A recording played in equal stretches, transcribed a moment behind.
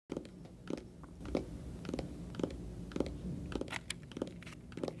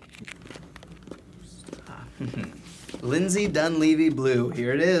Lindsay Dunleavey-Bleu,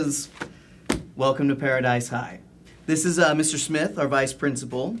 here it is. Welcome to Paradise High. This is Mr. Smith, our vice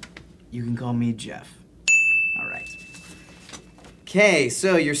principal. You can call me Jeff. All right. Okay,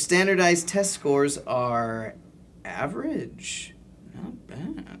 so your standardized test scores are average. Not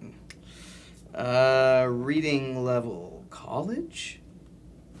bad. Reading level, college?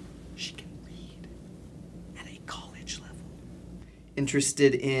 She can read at a college level.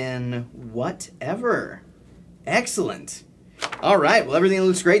 Interested in whatever. Excellent. All right, well, everything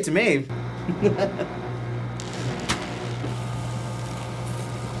looks great to me.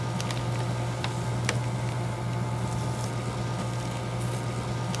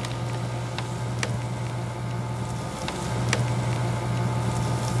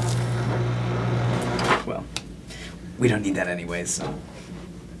 Well, we don't need that anyways, so.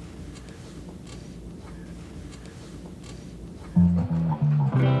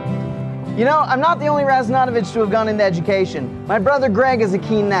 You know, I'm not the only Raznatovich to have gone into education. My brother Greg has a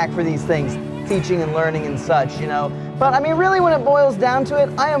keen knack for these things, teaching and learning and such, you know. But I mean, really, when it boils down to it,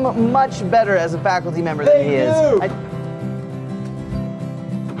 I am much better as a faculty member than he is.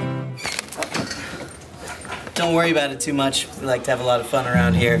 Don't worry about it too much. We like to have a lot of fun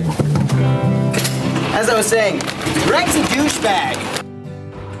around here. As I was saying, Greg's a douchebag.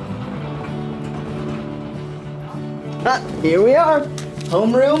 Here we are.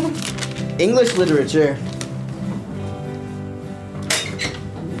 Homeroom, English literature.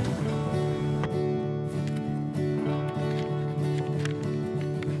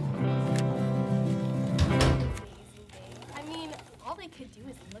 I mean, all they could do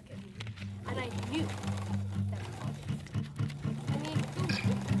is look at me, and I knew that was obvious. I mean, who would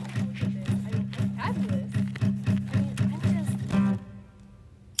look at this? I mean, I'm fabulous. I mean, I'm just...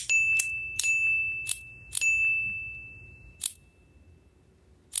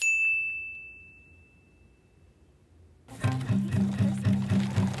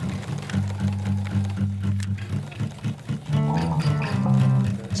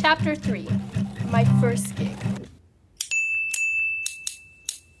 Chapter 3, my first gig.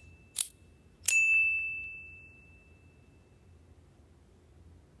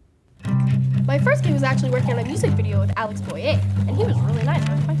 My first gig was actually working on a music video with Alec's boy A, and he was really nice.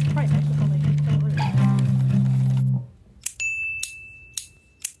 I was quite surprised. I actually thought he was kind of rude.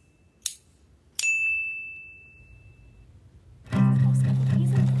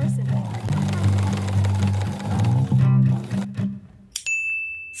 He's in person.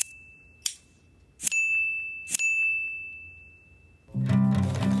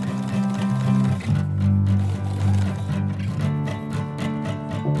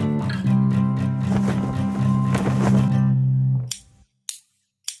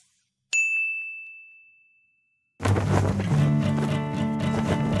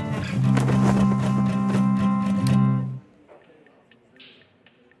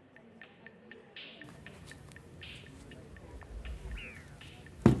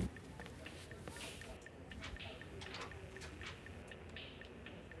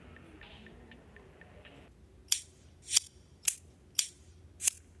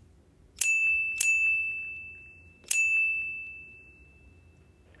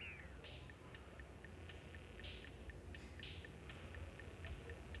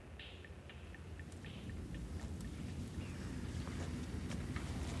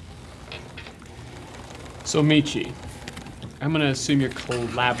 So Michi, I'm gonna assume you're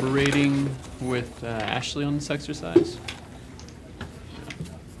collaborating with Ashley on this exercise.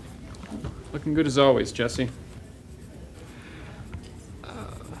 Looking good as always, Jesse.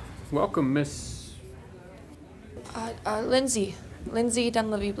 Welcome, Miss... Lindsay. Lindsay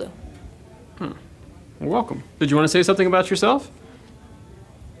Dunleavey-Bleu. Well, welcome. Did you want to say something about yourself?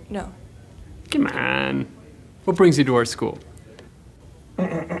 No. Come on. What brings you to our school?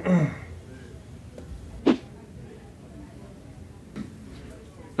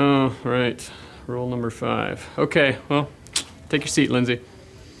 Oh, right. Rule number 5. Okay, well, take your seat, Lindsay.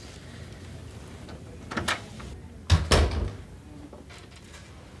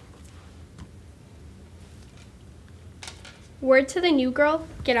 Word to the new girl,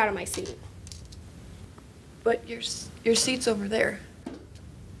 get out of my seat. But your seat's over there.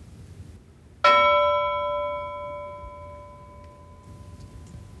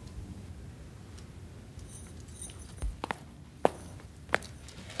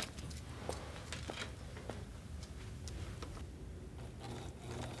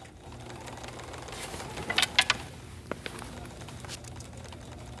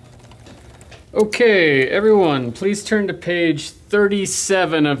 Okay, everyone, please turn to page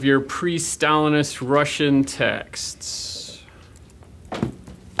 37 of your pre-Stalinist Russian texts.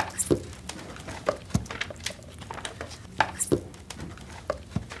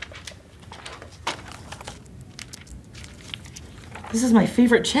 This is my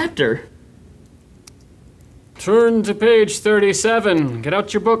favorite chapter. Turn to page 37. Get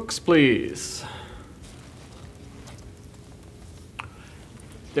out your books, please.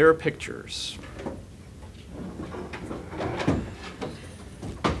 There are pictures.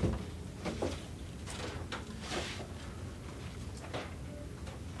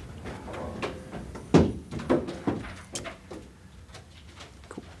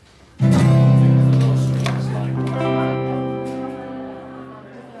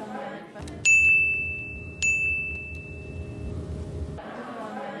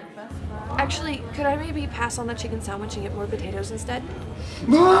 Actually, could I maybe pass on the chicken sandwich and get more potatoes instead?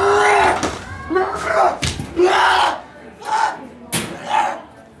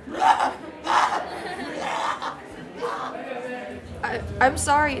 I'm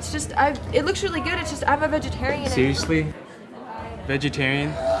sorry, it's just, it looks really good, it's just, I'm a vegetarian. Seriously?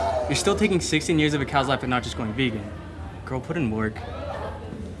 Vegetarian? You're still taking 16 years of a cow's life and not just going vegan. Girl, put in work.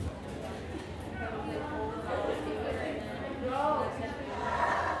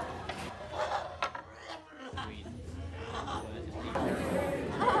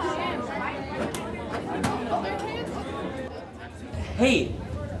 Hey,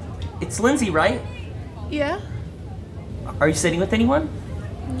 it's Lindsay, right? Yeah? Are you sitting with anyone?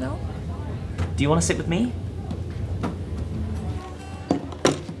 No? Do you want to sit with me?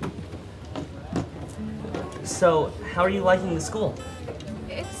 So, how are you liking the school?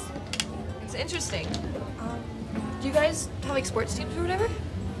 It's interesting. Do you guys have like sports teams or whatever?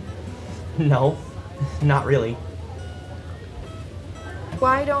 No, not really.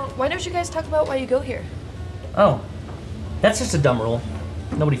 Why don't you guys talk about why you go here? Oh, that's just a dumb rule.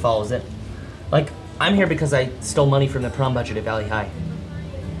 Nobody follows it. Like, I'm here because I stole money from the prom budget at Valley High.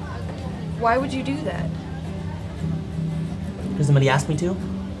 Why would you do that? Because somebody asked me to?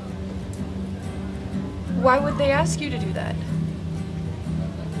 Why would they ask you to do that?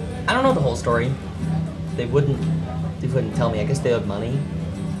 I don't know the whole story. They wouldn't tell me. I guess they owed money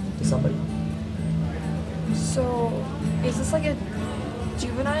to somebody. So, is this like a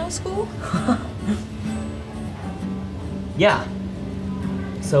juvenile school? Yeah.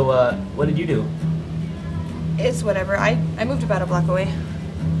 So, what did you do? It's whatever. I moved about a block away.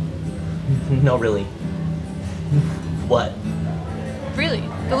 No, really. What? Really,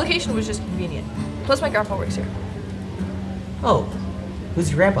 the location was just convenient. Plus my grandpa works here. Oh, who's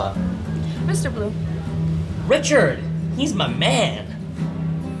your grandpa? Mr. Blue. Richard! He's my man!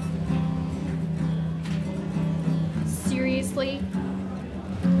 Seriously?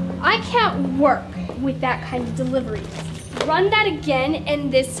 I can't work with that kind of delivery. Run that again,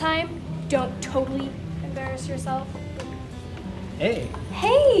 and this time, don't totally embarrass yourself. Hey,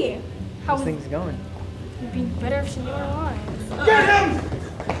 Hey! how's things going? It'd be better if she knew our lines. Get him!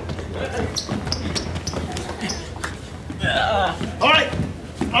 All right.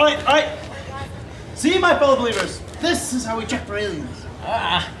 See, my fellow believers, this is how we check for aliens.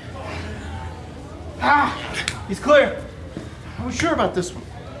 He's clear. I was sure about this one.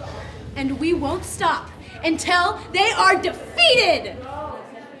 And we won't stop until they are defeated!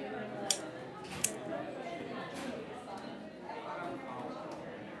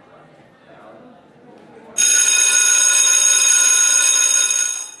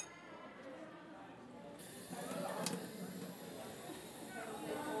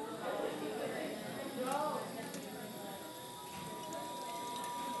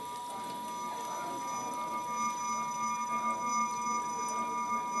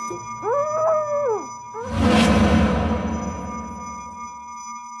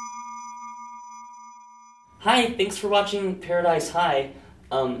 Hi, thanks for watching Paradise High.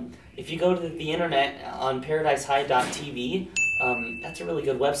 If you go to the internet on paradisehigh.tv, that's a really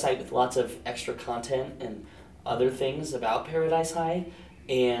good website with lots of extra content and other things about Paradise High.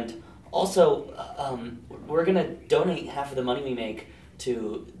 And also, we're going to donate half of the money we make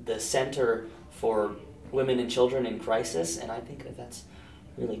to the Center for Women and Children in Crisis, and I think that that's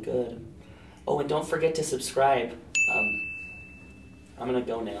really good. Oh, and don't forget to subscribe. I'm going to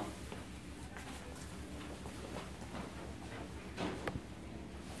go now.